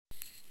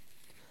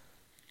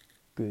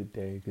Good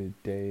day,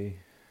 good day.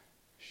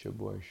 It's your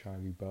boy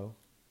Shaggy Bo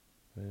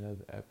with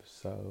another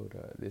episode.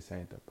 This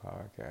ain't the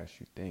podcast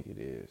you think it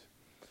is.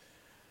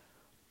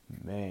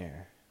 Man,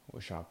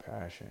 what's your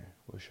passion?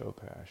 What's your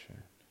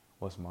passion?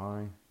 What's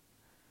mine?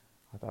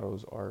 I thought it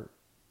was art.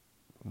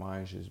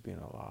 Mine's just being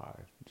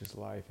alive, just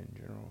life in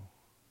general.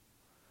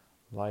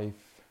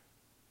 Life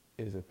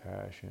is a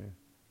passion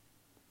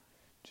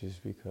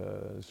just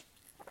because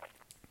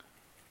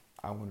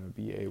I want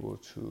to be able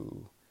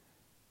to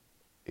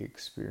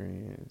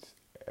experience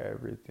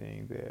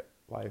everything that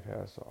life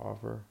has to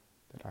offer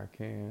that I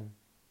can.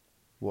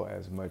 Well,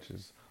 as much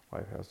as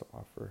life has to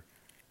offer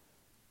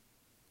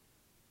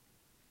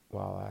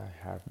while I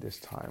have this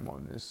time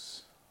on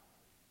this,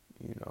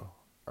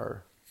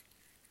 earth,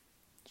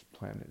 this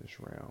planet, this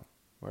realm,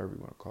 whatever you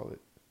want to call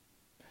it.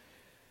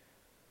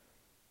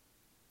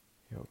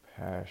 Your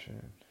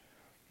passion.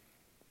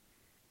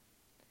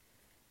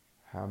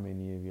 How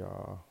many of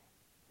y'all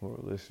who are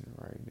listening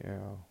right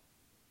now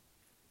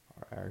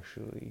are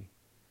actually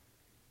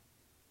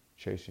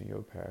chasing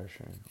your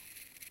passion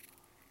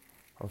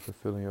or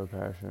fulfilling your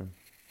passion?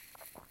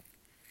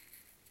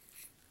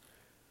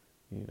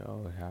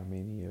 How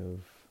many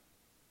of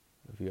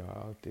y'all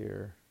out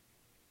there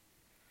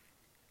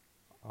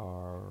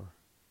are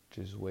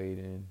just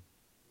waiting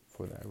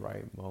for that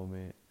right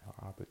moment or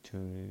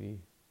opportunity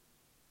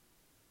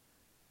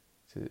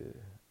to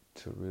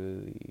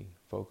really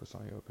focus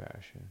on your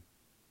passion?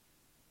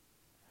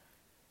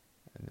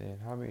 And then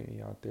how many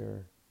out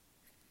there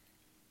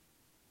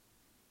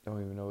don't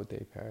even know what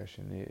their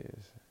passion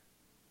is,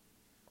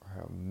 or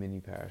have many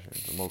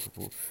passions or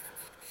multiple?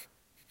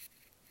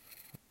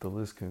 The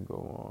list can go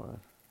on,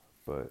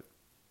 but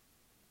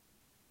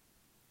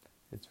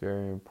it's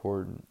very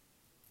important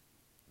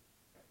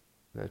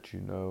that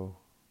you know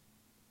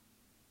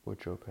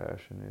what your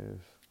passion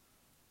is.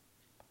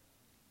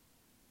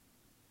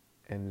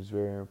 And it's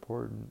very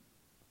important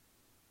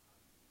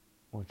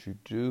once you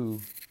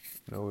do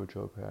know what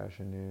your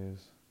passion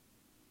is,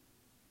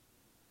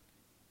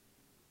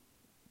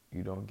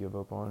 you don't give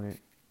up on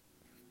it,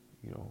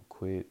 you don't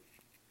quit,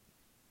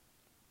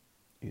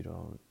 you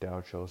don't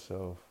doubt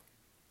yourself.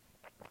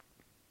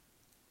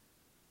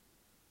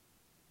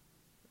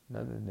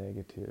 Nothing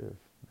negative,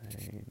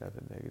 man,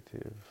 nothing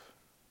negative.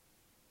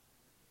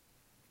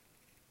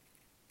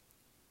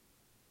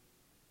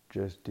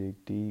 Just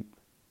dig deep,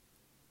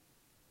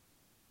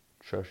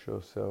 trust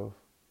yourself,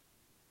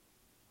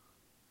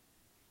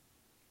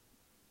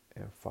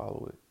 and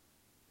follow it,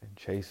 and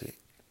chase it,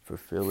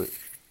 fulfill it.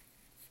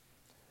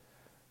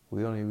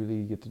 We only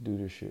really get to do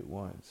this shit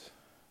once.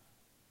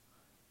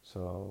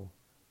 So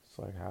it's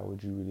like, how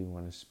would you really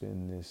want to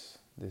spend this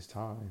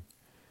time?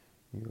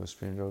 You're going to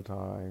spend your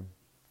time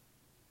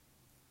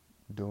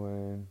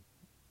doing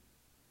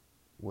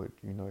what,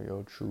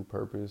 your true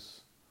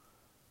purpose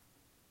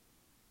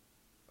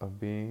of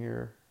being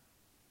here?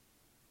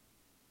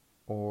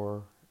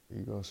 Or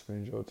you're going to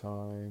spend your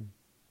time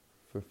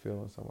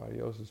fulfilling somebody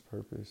else's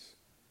purpose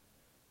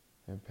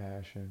and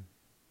passion?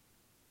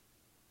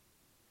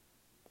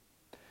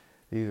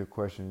 These are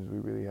questions we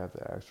really have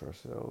to ask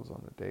ourselves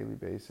on a daily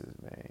basis,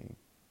 man.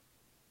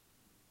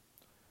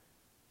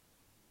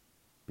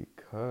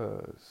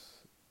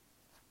 Because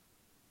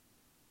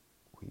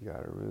we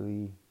gotta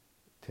really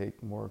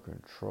take more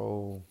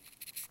control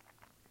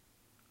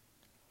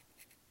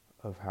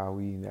of how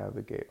we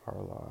navigate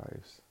our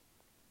lives.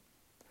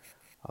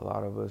 A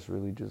lot of us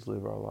really just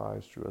live our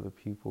lives through other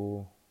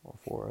people or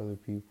for other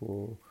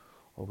people,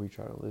 or we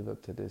try to live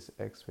up to this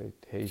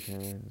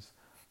expectations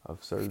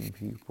of certain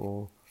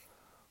people,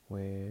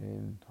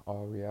 when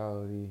all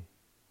reality,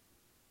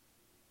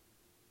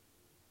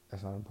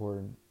 that's not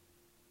important.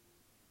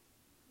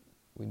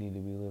 We need to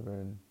be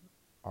living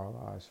our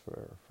lives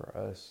for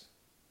us,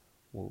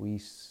 what we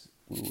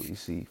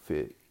see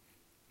fit.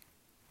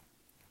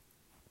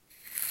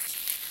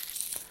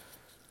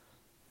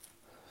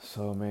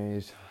 So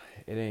man,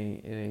 it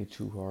ain't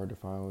too hard to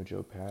find what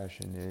your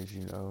passion is.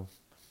 You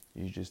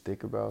just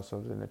think about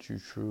something that you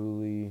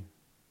truly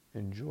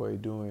enjoy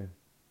doing,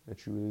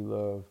 that you really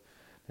love,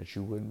 that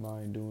you wouldn't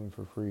mind doing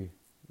for free.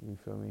 You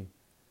feel me?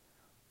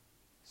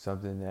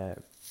 Something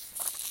that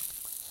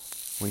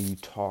when you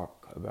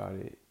talk about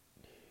it,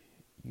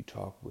 you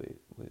talk with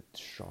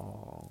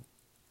strong,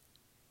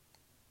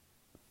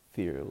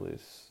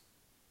 fearless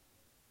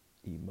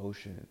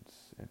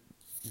emotions, and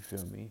you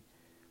feel me?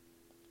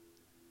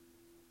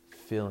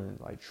 Feeling,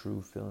 like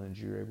true feelings,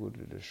 you're able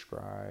to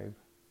describe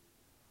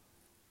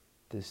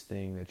this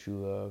thing that you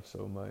love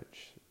so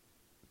much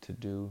to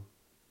do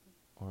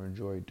or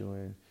enjoy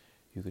doing.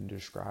 You can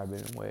describe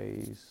it in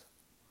ways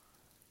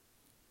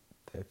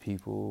that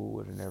people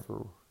would have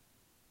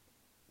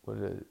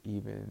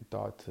even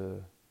thought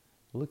to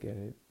look at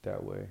it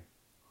that way,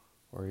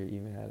 or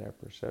even had that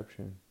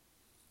perception.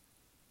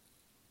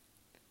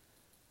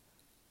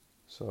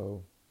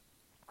 So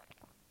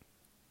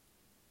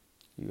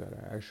you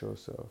gotta ask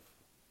yourself,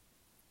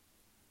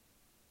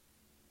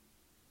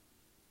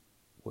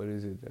 what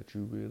is it that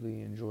you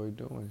really enjoy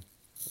doing?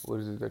 What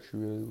is it that you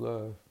really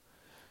love?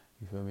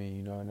 You feel me?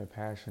 You know, and a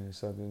passion is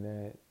something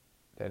that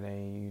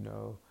ain't, you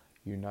know,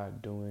 you're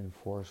not doing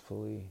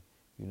forcefully.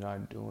 You're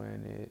not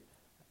doing it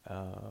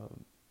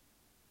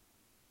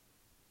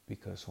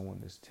because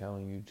someone is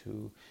telling you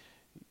to.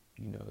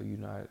 You know,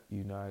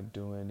 you're not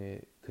doing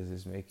it because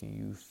it's making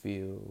you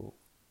feel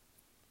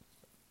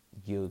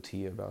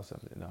guilty about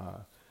something.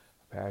 Nah,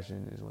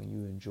 passion is when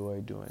you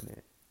enjoy doing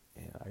it,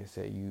 and like I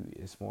said,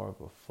 it's more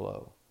of a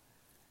flow,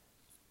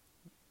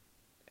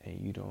 and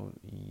you don't.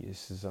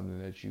 This is something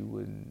that you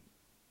wouldn't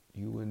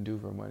do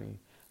for money.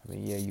 I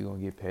mean, yeah, you're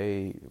gonna get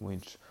paid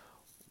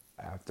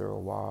after a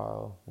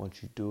while,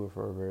 once you do it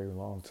for a very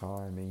long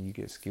time and you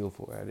get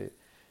skillful at it,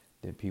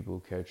 then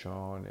people catch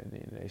on and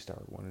then they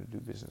start wanting to do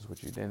business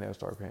with you. Then they'll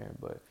start paying.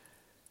 But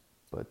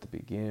the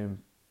beginning,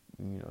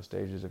 you know,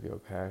 stages of your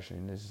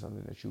passion, this is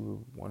something that you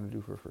would want to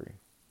do for free.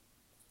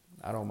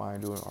 I don't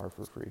mind doing art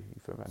for free.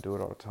 You feel me? I do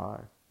it all the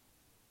time.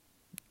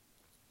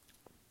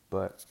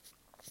 But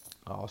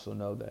I also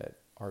know that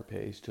art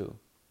pays too,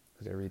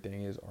 because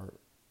everything is art.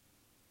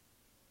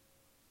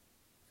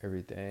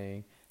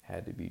 Everything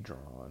had to be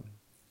drawn.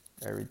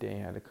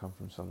 Everything had to come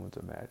from someone's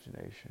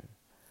imagination.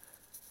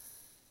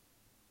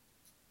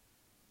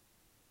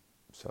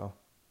 So,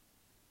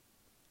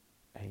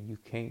 and you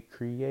can't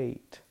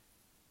create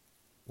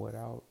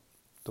without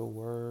the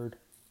word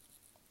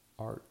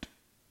art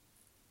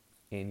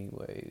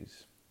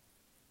anyways.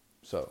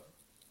 So,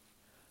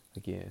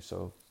 again,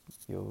 so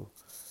your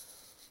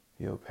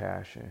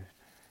passion.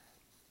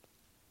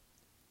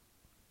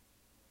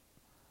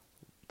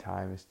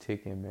 Time is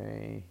ticking,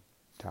 man.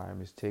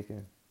 Time is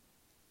ticking.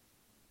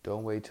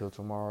 Don't wait till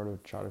tomorrow to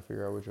try to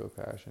figure out what your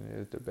passion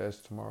is. The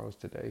best tomorrow is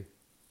today.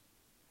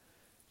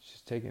 It's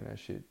just taking that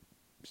shit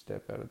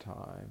step at a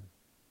time,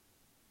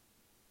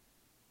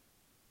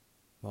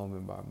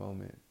 moment by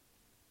moment.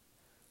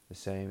 The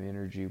same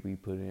energy we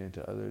put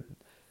into other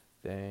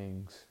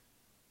things,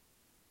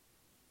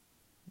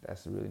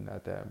 that's really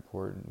not that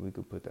important. We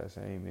could put that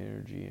same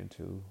energy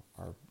into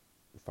our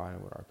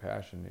finding what our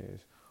passion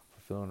is,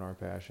 fulfilling our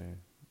passion,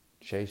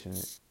 chasing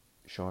it,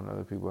 showing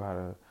other people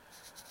how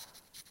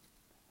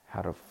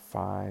to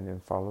find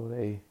and follow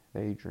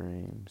their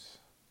dreams.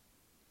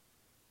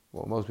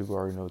 Well, most people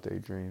already know what their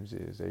dreams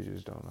is. They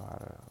just don't know how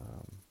to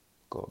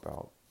go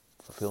about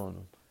fulfilling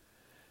them.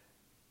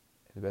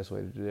 And the best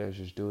way to do that is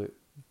just do it.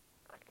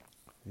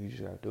 You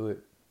just gotta do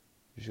it.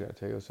 You just gotta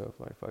tell yourself,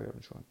 like, fuck it, I'm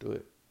just gonna do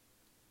it.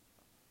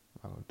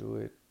 I'm gonna do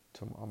it.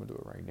 I'm gonna do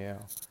it right now.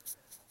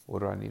 What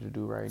do I need to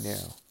do right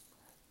now?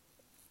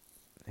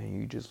 And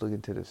you just look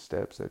into the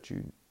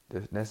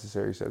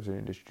necessary steps in the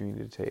industry you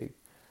need to take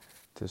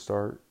to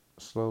start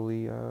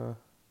slowly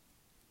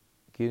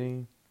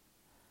getting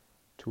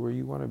to where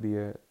you want to be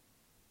at.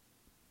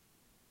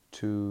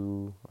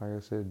 To, like I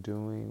said,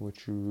 doing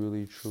what you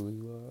really truly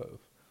love.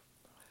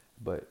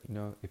 But, you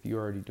know, if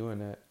you're already doing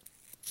that,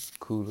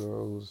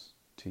 kudos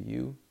to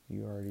you.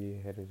 You already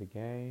ahead of the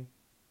game.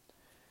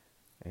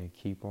 And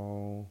keep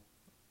on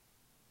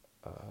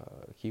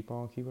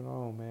keeping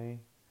on, man.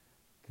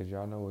 Because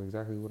y'all know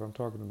exactly what I'm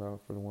talking about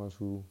for the ones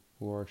who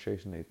are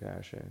chasing their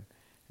passion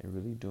and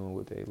really doing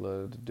what they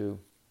love to do.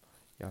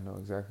 Y'all know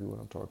exactly what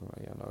I'm talking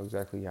about. Y'all know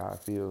exactly how it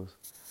feels.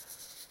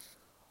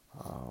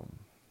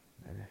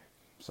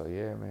 So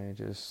yeah, man,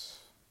 just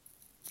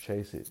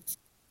chase it.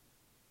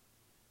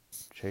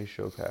 Chase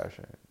your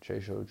passion.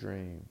 Chase your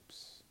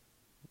dreams.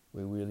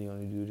 We really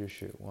only do this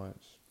shit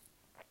once.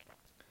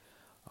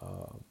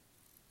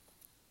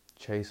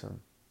 Chase them.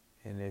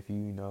 And if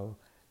you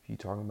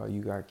talking about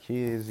you got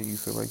kids and you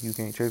feel like you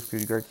can't chase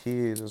because you got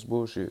kids, that's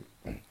bullshit.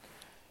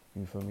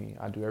 You feel me?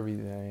 I do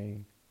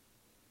everything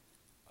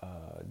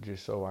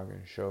just so I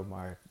can show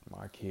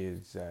my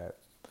kids that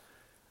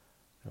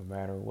no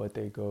matter what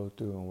they go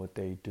through and what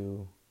they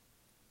do,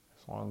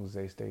 as long as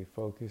they stay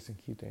focused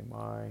and keep their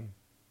mind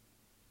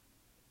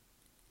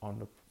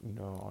on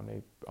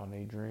on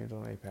their dreams,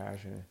 on their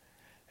passion,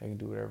 they can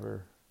do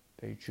whatever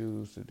they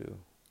choose to do.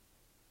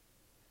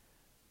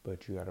 But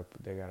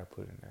they gotta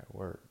put in that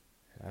work.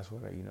 And that's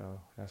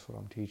what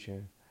I'm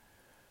teaching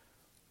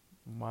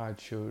my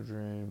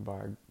children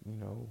by,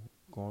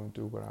 going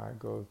through what I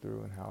go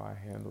through and how I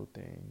handle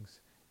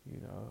things.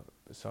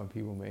 Some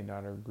people may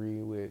not agree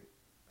with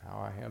how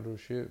I handle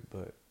shit,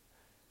 but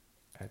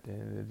at the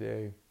end of the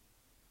day,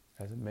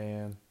 as a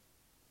man,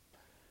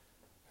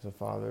 as a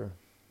father,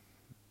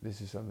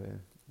 this is something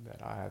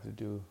that I have to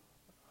do.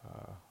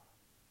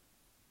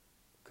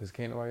 Because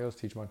can't nobody else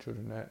teach my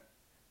children that.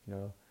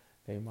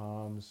 Their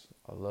moms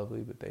are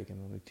lovely, but they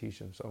can only teach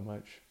them so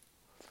much.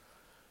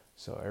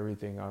 So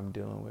everything I'm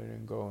dealing with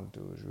and going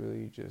through is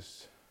really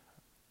just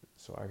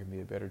so I can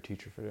be a better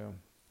teacher for them.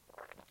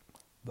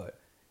 But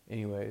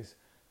yes,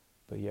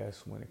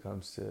 when it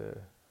comes to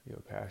your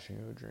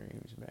passion, your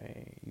dreams,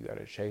 man, you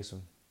gotta chase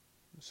them.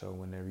 So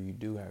whenever you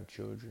do have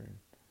children,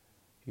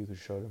 you can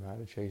show them how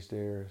to chase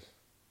theirs.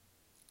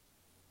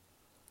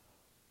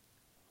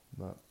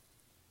 But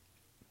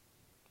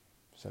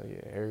so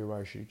yeah,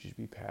 everybody should just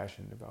be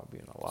passionate about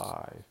being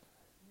alive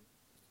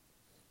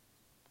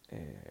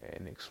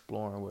and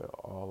exploring what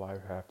all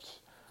life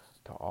has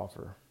to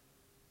offer.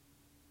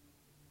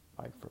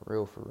 Like for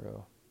real, for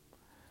real.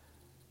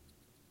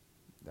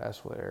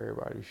 That's what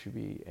everybody should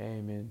be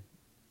aiming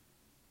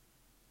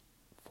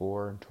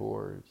for and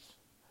towards,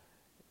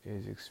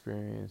 is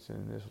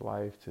experiencing this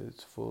life to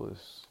its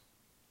fullest.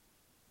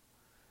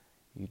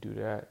 You do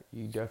that,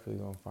 you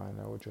definitely gonna find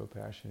out what your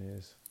passion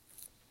is.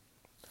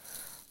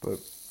 But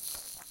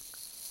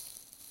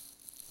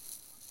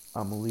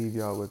I'm gonna leave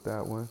y'all with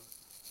that one.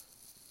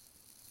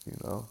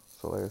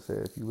 So like I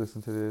said, if you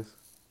listen to this,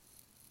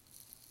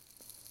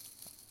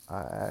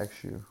 I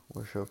ask you,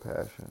 what's your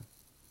passion?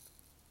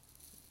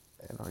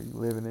 And are you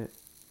living it?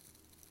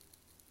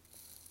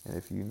 And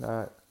if you're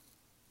not,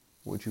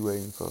 what you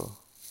waiting for?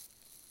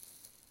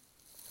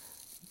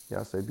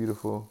 Y'all stay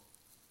beautiful.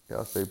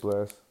 Y'all stay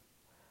blessed.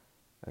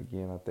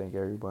 Again, I thank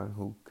everyone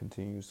who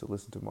continues to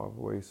listen to my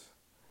voice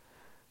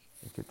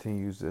and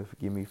continues to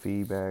give me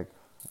feedback.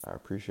 I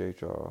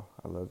appreciate y'all.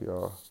 I love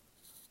y'all.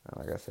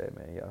 And like I said,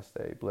 man, y'all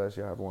stay blessed.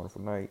 Y'all have a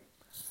wonderful night,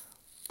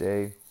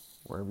 day,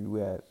 wherever you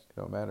at. It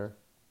don't matter.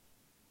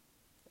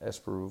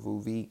 Esperu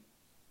Vu.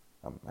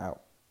 I'm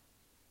out.